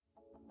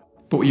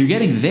But what you're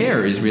getting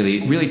there is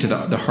really to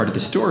the heart of the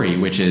story,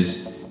 which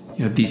is,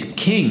 these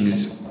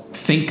kings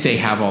think they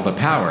have all the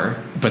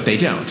power, but they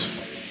don't.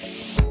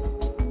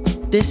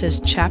 This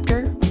is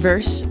Chapter,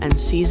 Verse, and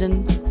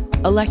Season,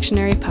 a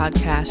lectionary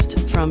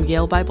podcast from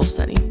Yale Bible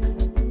Study.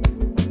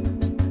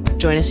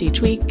 Join us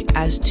each week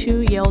as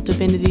two Yale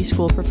Divinity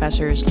School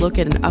professors look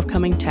at an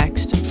upcoming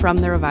text from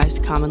the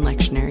Revised Common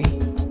Lectionary.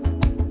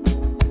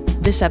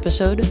 This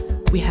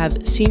episode, we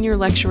have Senior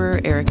Lecturer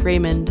Eric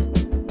Raymond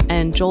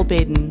and Joel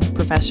Baden,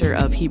 Professor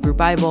of Hebrew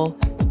Bible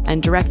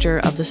and Director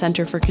of the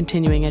Center for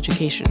Continuing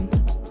Education.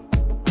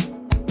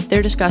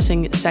 They're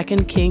discussing 2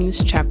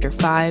 Kings chapter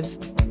 5,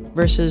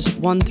 verses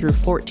 1 through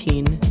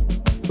 14,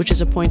 which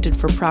is appointed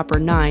for Proper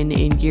 9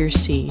 in Year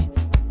C,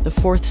 the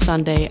fourth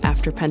Sunday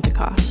after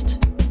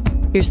Pentecost.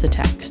 Here's the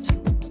text.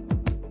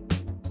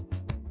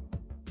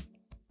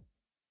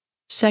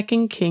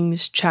 2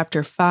 Kings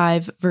chapter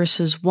 5,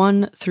 verses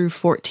 1 through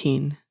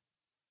 14.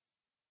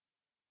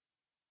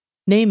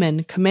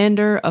 Naaman,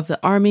 commander of the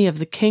army of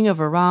the king of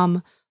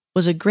Aram,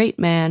 was a great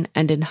man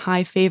and in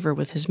high favor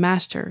with his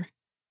master,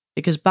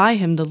 because by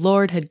him the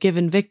Lord had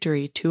given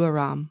victory to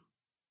Aram.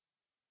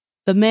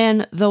 The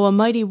man, though a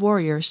mighty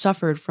warrior,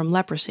 suffered from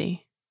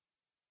leprosy.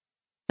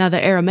 Now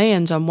the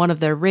Arameans on one of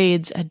their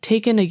raids had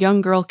taken a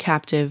young girl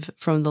captive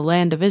from the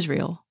land of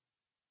Israel,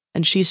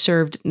 and she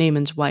served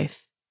Naaman's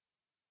wife.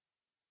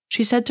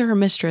 She said to her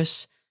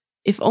mistress,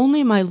 "If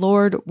only my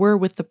lord were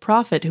with the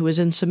prophet who is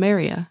in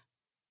Samaria,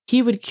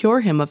 he would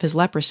cure him of his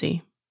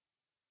leprosy."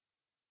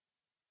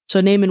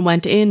 So Naaman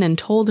went in and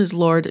told his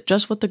lord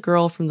just what the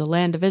girl from the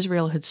land of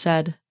Israel had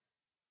said.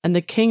 And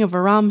the king of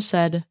Aram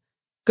said,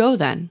 "Go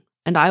then,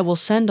 and I will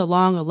send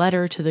along a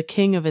letter to the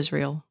king of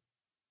Israel."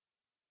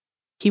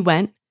 He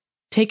went,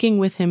 taking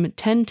with him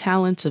 10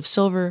 talents of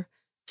silver,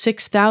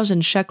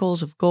 6,000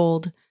 shekels of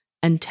gold,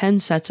 and 10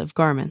 sets of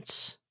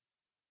garments.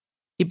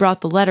 He brought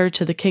the letter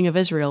to the king of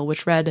Israel,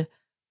 which read,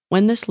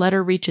 "When this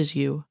letter reaches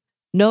you,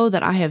 know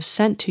that I have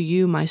sent to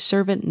you my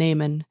servant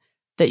Naaman,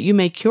 that you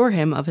may cure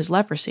him of his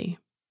leprosy."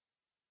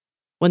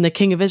 When the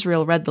king of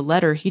Israel read the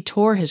letter, he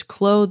tore his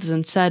clothes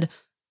and said,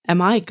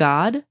 "Am I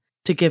God,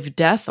 to give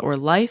death or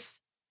life,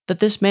 that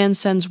this man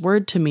sends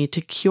word to me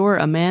to cure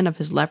a man of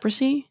his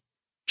leprosy?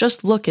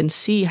 Just look and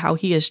see how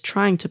he is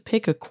trying to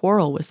pick a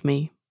quarrel with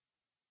me."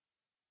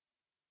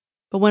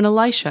 But when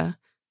Elisha,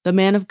 the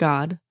man of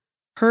God,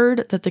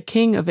 heard that the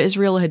king of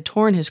Israel had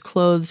torn his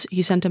clothes,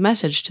 he sent a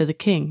message to the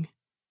king.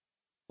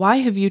 "Why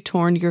have you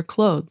torn your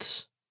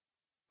clothes?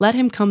 Let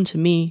him come to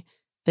me,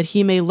 that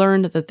he may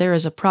learn that there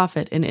is a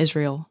prophet in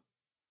Israel."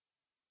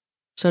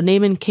 So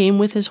Naaman came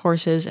with his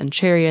horses and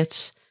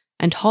chariots,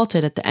 and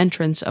halted at the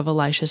entrance of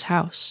Elisha's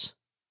house.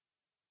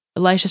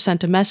 Elisha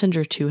sent a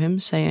messenger to him,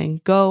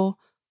 saying, "Go,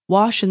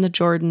 wash in the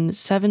Jordan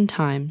 7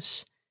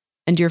 times,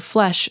 and your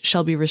flesh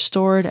shall be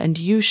restored, and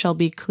you shall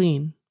be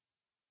clean."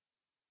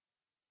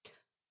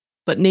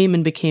 But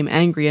Naaman became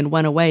angry and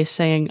went away,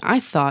 saying, "I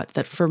thought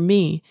that for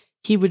me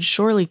he would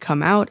surely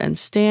come out and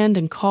stand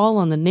and call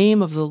on the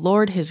name of the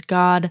Lord his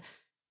God,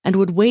 and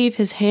would wave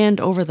his hand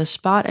over the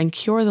spot and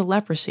cure the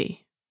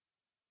leprosy.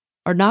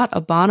 Are not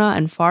Abana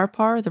and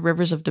Pharpar, the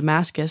rivers of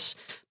Damascus,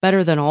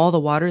 better than all the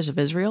waters of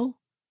Israel?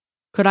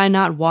 Could I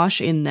not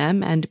wash in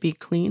them and be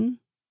clean?"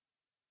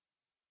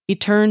 He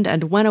turned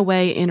and went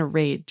away in a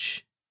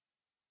rage.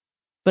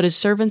 But his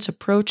servants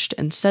approached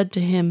and said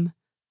to him,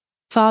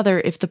 "Father,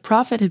 if the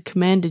prophet had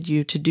commanded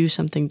you to do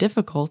something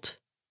difficult,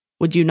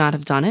 would you not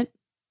have done it?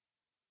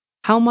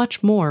 How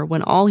much more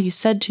when all he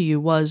said to you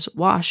was,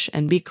 'Wash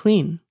and be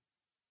clean'?"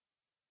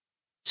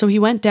 So he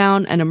went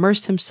down and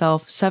immersed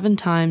himself 7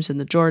 times in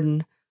the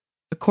Jordan,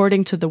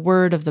 according to the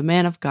word of the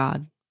man of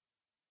God.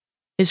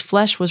 His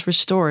flesh was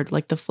restored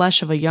like the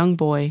flesh of a young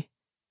boy,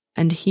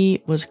 and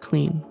he was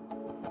clean.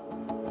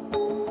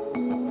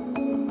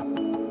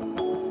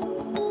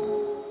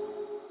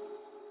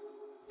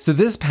 So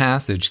this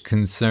passage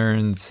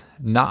concerns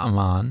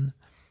Naaman,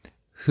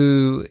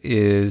 who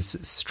is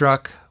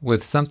struck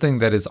with something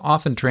that is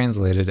often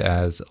translated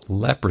as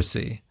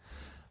leprosy.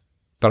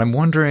 But I'm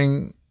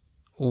wondering,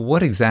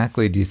 what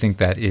exactly do you think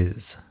that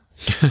is?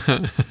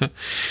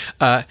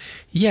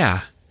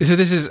 Yeah. So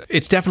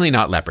it's definitely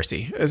not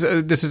leprosy.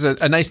 This is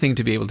a nice thing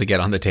to be able to get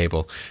on the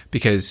table,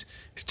 because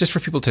just for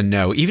people to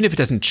know, even if it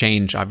doesn't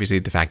change, obviously,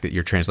 the fact that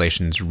your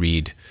translations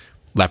read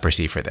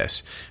leprosy for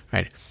this,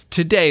 right?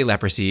 Today,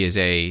 leprosy is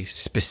a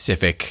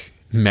specific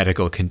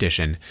medical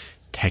condition,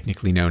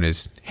 technically known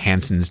as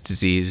Hansen's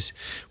disease,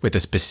 with a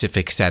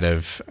specific set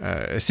of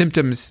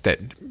symptoms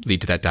that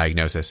lead to that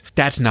diagnosis.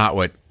 That's not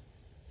what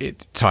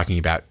it's talking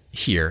about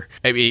here.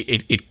 I mean,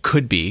 it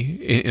could be.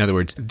 In other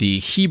words, the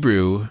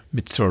Hebrew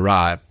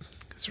mitzorah,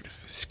 sort of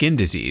skin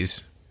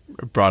disease,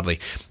 broadly,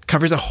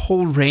 covers a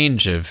whole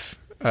range of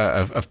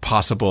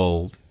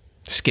possible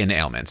skin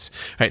ailments.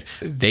 Right?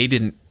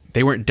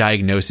 They weren't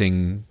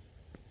diagnosing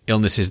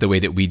illnesses the way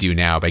that we do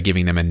now by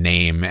giving them a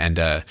name and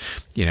a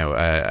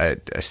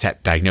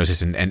set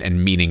diagnosis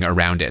and meaning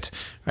around it.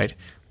 Right?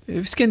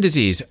 Skin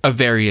disease of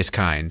various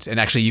kinds. And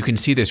actually, you can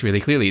see this really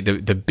clearly.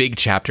 The big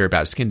chapter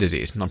about skin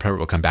disease, and I'll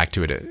probably come back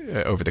to it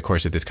over the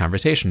course of this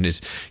conversation,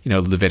 is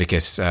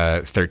Leviticus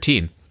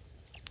 13,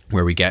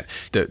 where we get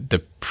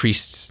the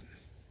priests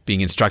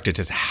being instructed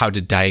as how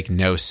to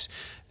diagnose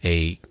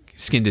a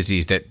skin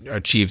disease that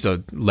achieves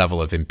a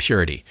level of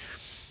impurity.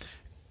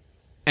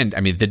 And I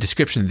mean, the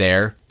description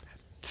there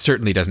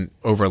certainly doesn't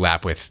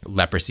overlap with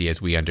leprosy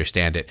as we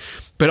understand it.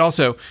 But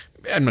also,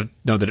 I don't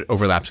know that it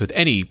overlaps with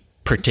any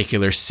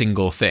particular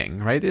single thing,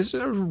 right? There's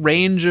a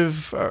range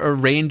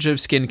of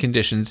skin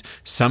conditions.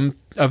 Some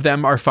of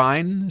them are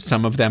fine.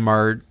 Some of them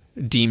are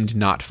deemed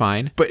not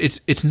fine. But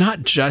it's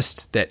not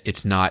just that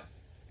it's not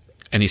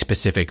any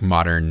specific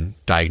modern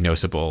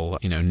diagnosable,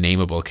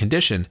 nameable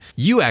condition.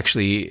 You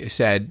actually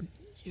said,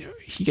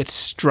 he gets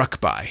struck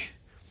by,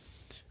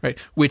 right?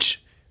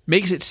 Which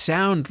makes it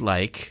sound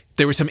like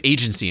there was some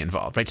agency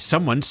involved, right?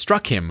 Someone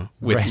struck him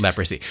with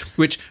leprosy,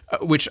 which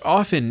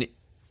often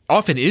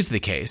is the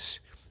case.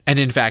 And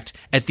in fact,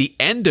 at the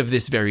end of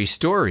this very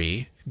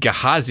story,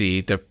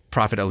 Gehazi, the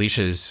prophet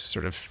Elisha's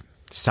sort of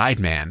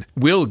sideman,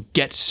 will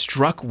get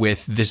struck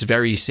with this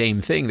very same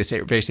thing, this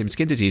very same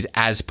skin disease,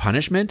 as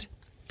punishment.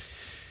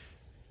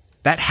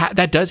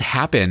 That does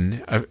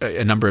happen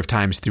a number of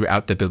times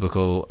throughout the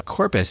biblical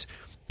corpus.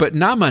 But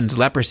Naaman's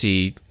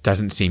leprosy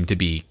doesn't seem to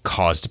be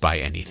caused by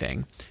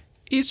anything.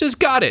 He's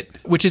just got it,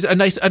 which is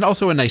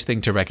also a nice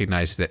thing to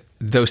recognize, that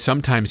though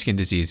sometimes skin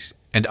disease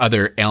and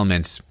other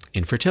ailments,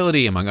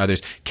 infertility among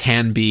others,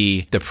 can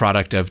be the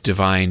product of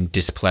divine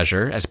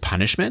displeasure as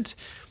punishment,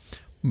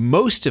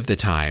 most of the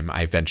time,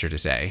 I venture to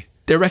say,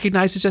 they're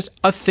recognized as just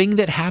a thing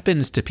that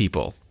happens to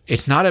people.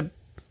 It's not a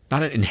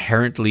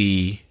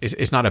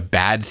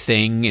bad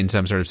thing in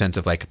some sort of sense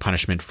of like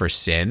punishment for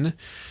sin.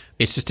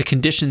 It's just a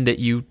condition that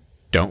you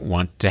don't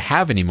want to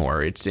have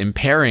anymore. It's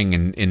impairing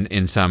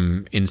in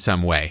some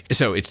way.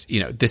 So it's,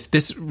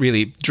 this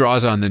really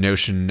draws on the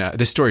notion,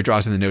 this story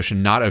draws on the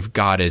notion not of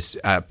God as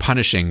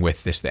punishing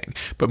with this thing,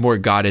 but more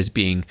God as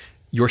being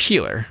your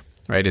healer,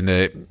 right? In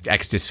the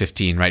Exodus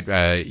 15, right?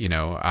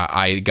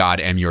 I, God,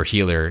 am your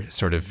healer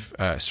sort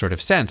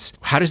of sense.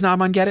 How does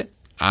Naaman get it?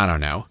 I don't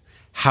know.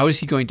 How is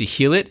he going to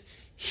heal it?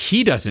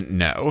 He doesn't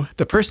know.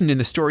 The person in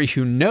the story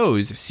who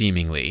knows,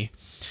 seemingly,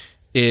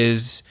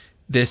 is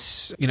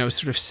this,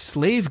 sort of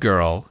slave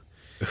girl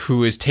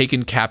who is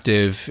taken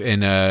captive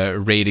in a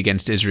raid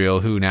against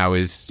Israel, who now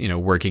is,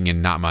 working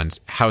in Naaman's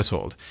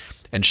household.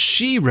 And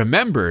she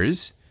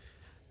remembers,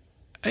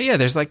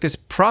 there's like this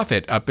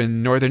prophet up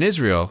in northern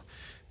Israel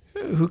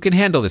who can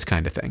handle this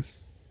kind of thing.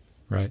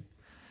 Right.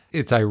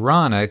 It's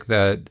ironic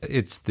that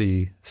it's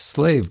the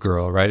slave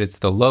girl, right? It's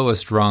the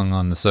lowest rung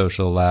on the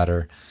social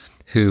ladder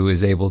who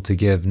is able to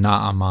give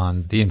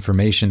Naaman the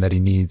information that he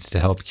needs to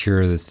help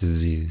cure this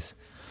disease.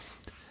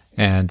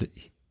 And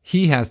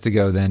he has to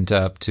go then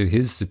up to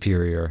his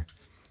superior,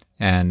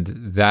 and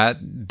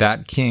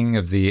that king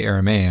of the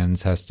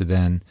Arameans has to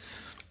then,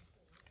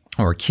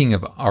 or king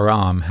of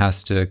Aram,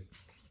 has to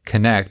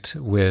connect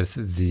with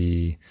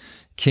the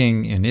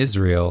king in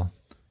Israel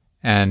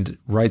and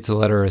writes a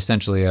letter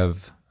essentially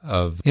of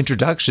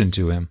introduction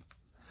to him.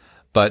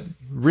 But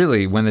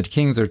really, when the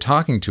kings are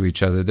talking to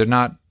each other, they're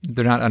not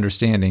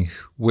understanding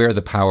where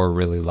the power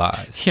really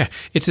lies. Yeah,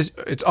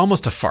 it's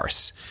almost a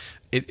farce.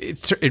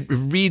 It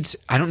reads,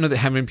 I don't know that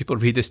how many people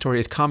read this story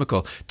as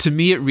comical. To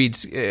me, it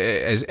reads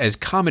as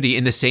comedy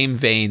in the same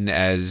vein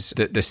as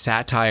the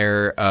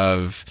satire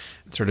of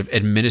sort of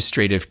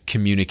administrative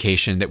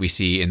communication that we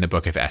see in the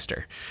book of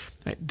Esther.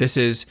 Right? This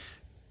is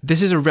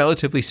a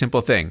relatively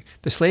simple thing.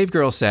 The slave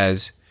girl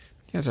says,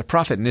 there's a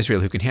prophet in Israel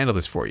who can handle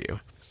this for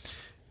you.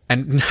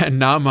 And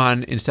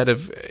Naaman, instead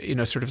of,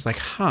 sort of is like,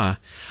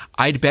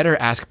 I'd better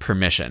ask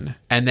permission.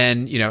 And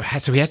then,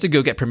 so he has to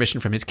go get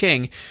permission from his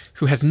king,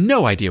 who has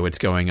no idea what's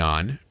going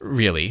on,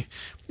 really.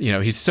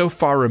 He's so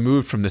far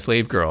removed from the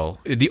slave girl.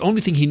 The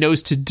only thing he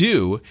knows to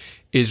do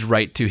is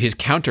write to his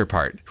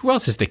counterpart. Who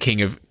else is the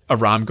king of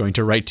Aram going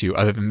to write to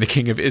other than the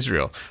king of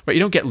Israel? Right?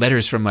 You don't get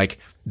letters from, like,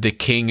 the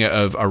king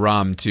of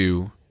Aram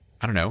to,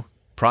 I don't know,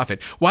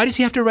 prophet. Why does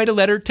he have to write a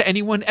letter to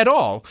anyone at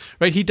all?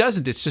 Right? He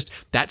doesn't. It's just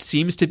that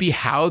seems to be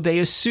how they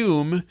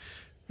assume.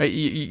 Right?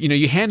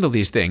 You handle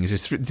these things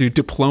is through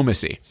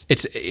diplomacy.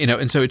 It's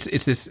and so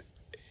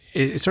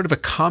it's sort of a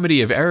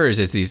comedy of errors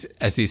as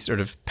these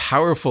sort of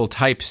powerful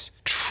types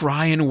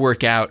try and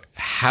work out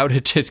how to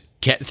just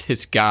get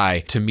this guy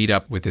to meet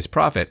up with this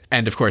prophet.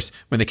 And of course,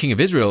 when the king of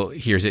Israel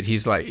hears it, he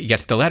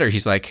gets the letter.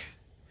 He's like,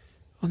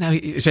 well, now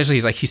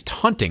he's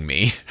taunting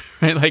me,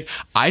 right? Like,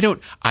 I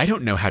don't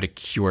know how to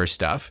cure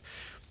stuff.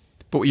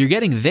 But what you're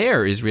getting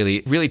there is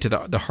really, really to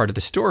the heart of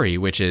the story,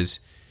 which is,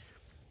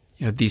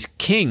 these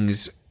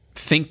kings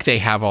think they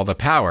have all the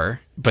power,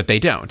 but they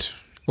don't.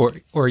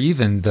 Or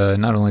even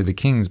not only the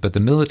kings, but the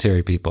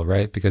military people,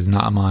 right? Because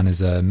Naaman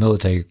is a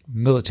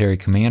military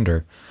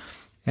commander.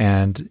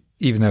 And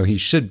even though he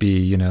should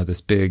be,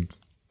 this big,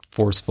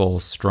 forceful,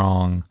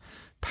 strong,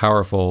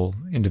 powerful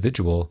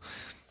individual,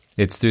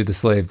 it's through the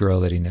slave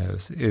girl that he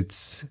knows.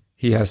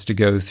 he has to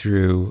go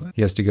through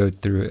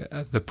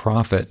the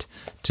prophet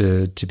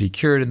to be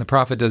cured, and the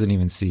prophet doesn't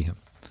even see him.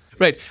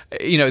 Right.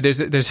 There's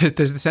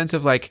the sense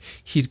of like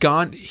he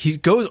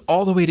goes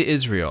all the way to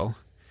Israel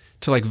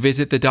to like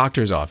visit the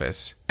doctor's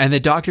office, and the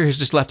doctor has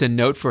just left a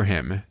note for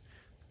him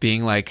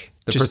being like,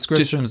 the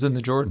prescription's in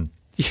the Jordan.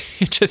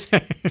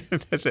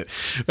 That's it.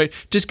 Right.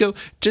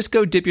 Just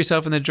go dip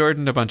yourself in the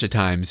Jordan a bunch of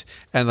times,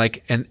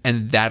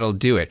 and that'll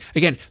do it.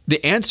 Again,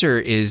 the answer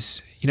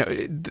is,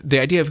 the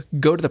idea of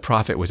go to the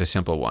prophet was a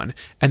simple one,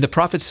 and the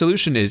prophet's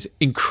solution is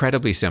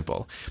incredibly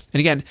simple. And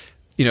again,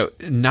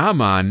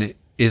 Naaman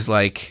is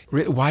like,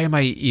 why am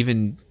I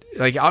even,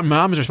 like,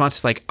 Naaman's response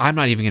is like, I'm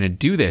not even going to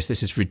do this.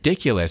 This is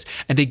ridiculous.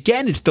 And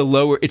again, it's the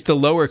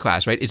lower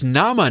class, right? It's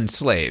Naaman's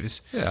slaves.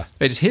 Yeah.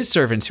 Right? It's his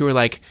servants who are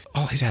like,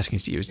 all he's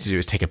asking you to do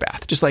is take a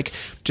bath.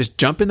 Just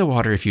jump in the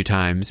water a few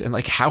times. And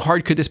like, how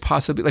hard could this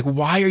possibly, like,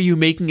 why are you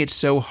making it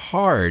so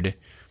hard?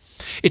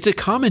 It's a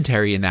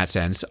commentary in that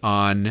sense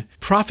on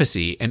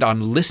prophecy and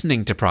on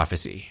listening to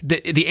prophecy.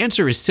 The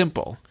answer is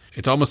simple.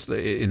 It's almost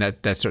in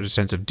that sort of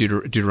sense of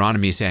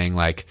Deuteronomy saying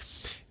like,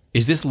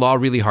 is this law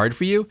really hard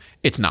for you?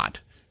 It's not.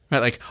 Right?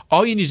 Like,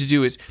 all you need to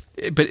do is,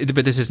 but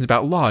this isn't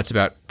about law, it's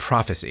about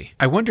prophecy.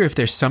 I wonder if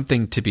there's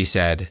something to be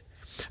said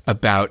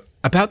about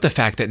the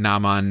fact that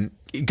Naaman,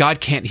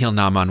 God can't heal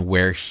Naaman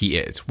where he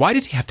is. Why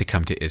does he have to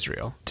come to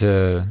Israel?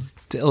 To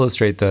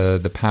illustrate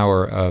the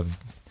power of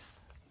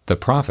the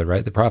prophet,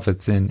 right? The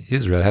prophet's in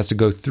Israel. It has to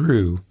go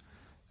through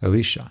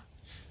Elisha.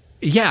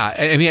 Yeah,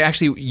 I mean,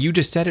 actually, you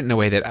just said it in a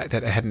way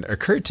that hadn't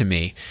occurred to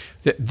me,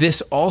 that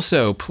this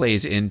also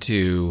plays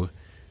into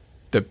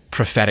the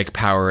prophetic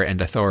power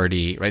and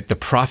authority, right? The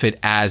prophet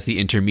as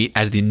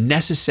the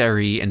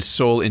necessary and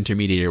sole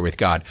intermediary with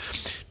God.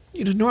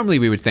 Normally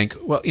we would think,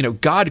 well,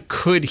 God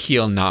could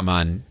heal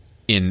Naaman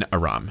in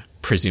Aram,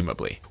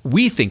 presumably.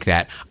 We think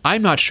that.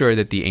 I'm not sure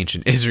that the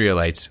ancient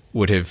Israelites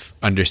would have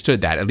understood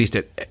that, at least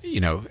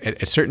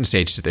at certain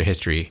stages of their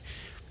history.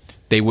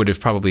 They would have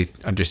probably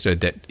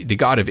understood that the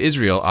God of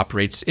Israel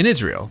operates in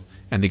Israel,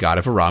 and the God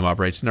of Aram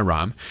operates in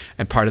Aram.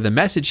 And part of the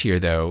message here,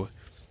 though,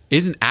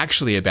 isn't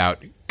actually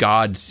about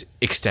God's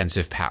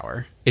extensive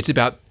power. It's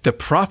about the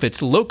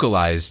prophet's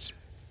localized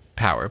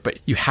power. But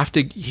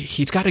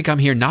he's got to come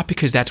here not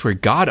because that's where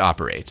God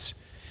operates.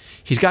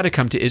 He's got to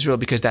come to Israel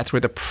because that's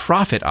where the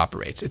prophet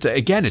operates.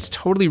 It's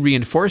totally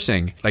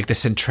reinforcing like the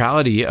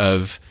centrality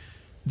of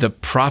the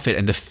prophet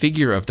and the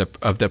figure of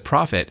the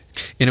prophet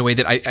in a way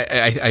that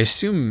I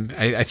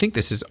think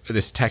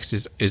this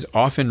text is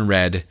often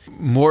read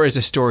more as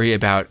a story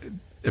about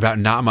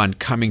Naaman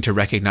coming to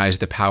recognize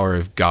the power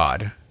of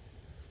God,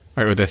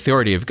 right, or the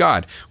authority of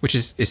God, which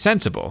is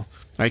sensible,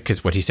 right?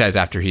 Because what he says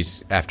after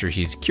he's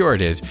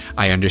cured is,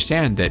 I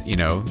understand that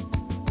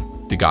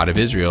the God of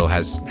Israel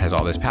has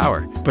all this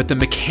power, but the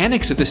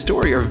mechanics of the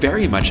story are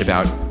very much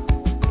about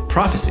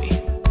prophecy.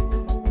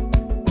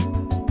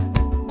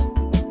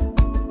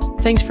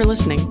 Thanks for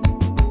listening,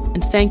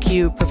 and thank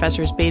you,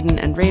 Professors Baden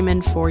and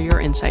Raymond, for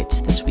your insights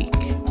this week.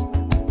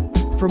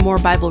 For more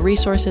Bible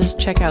resources,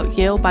 check out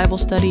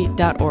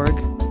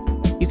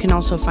yalebiblestudy.org. You can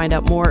also find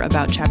out more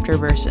about chapter,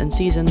 verse, and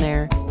season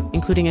there,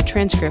 including a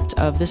transcript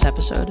of this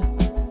episode.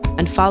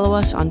 And follow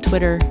us on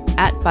Twitter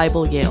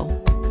 @BibleYale.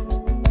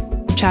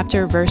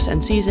 Chapter, Verse,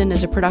 and Season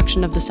is a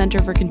production of the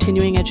Center for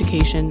Continuing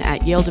Education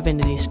at Yale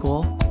Divinity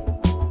School.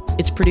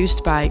 It's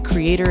produced by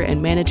creator and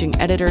managing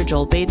editor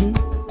Joel Baden,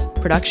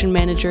 production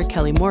manager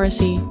Kelly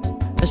Morrissey,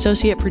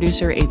 associate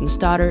producer Aidan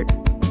Stoddart,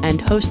 and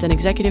host and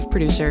executive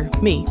producer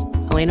me,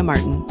 Helena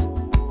Martin.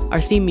 Our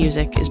theme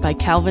music is by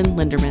Calvin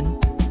Linderman.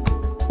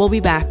 We'll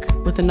be back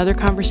with another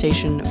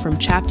conversation from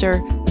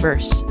Chapter,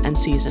 Verse, and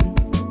Season.